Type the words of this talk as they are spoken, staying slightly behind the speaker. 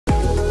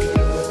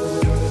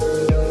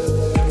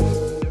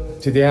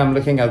Today I'm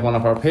looking at one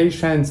of our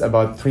patients.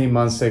 About 3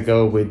 months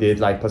ago, we did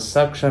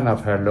liposuction of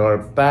her lower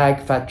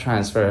back, fat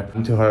transfer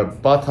to her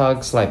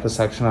buttocks,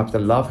 liposuction of the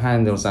love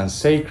handles and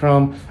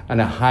sacrum, and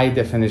a high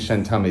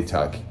definition tummy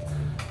tuck.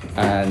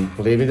 And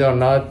believe it or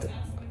not,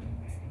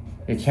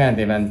 you can't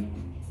even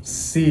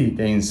see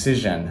the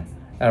incision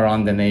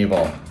around the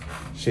navel.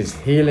 She's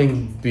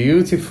healing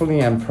beautifully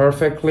and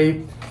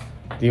perfectly.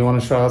 Do you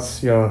want to show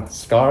us your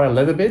scar a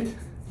little bit?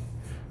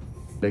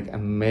 Look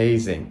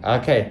amazing.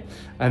 Okay,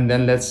 and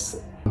then let's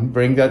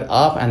bring that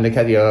up and look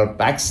at your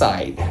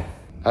backside.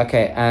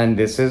 Okay, and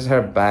this is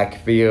her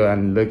back view,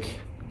 and look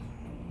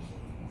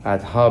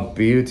at how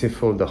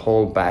beautiful the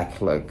whole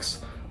back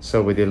looks.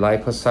 So with the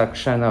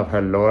liposuction of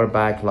her lower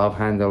back, love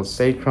handle,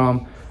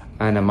 sacrum,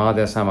 and a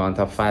modest amount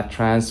of fat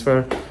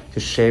transfer to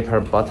shape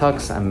her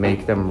buttocks and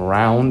make them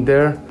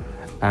rounder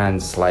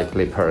and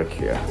slightly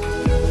perkier.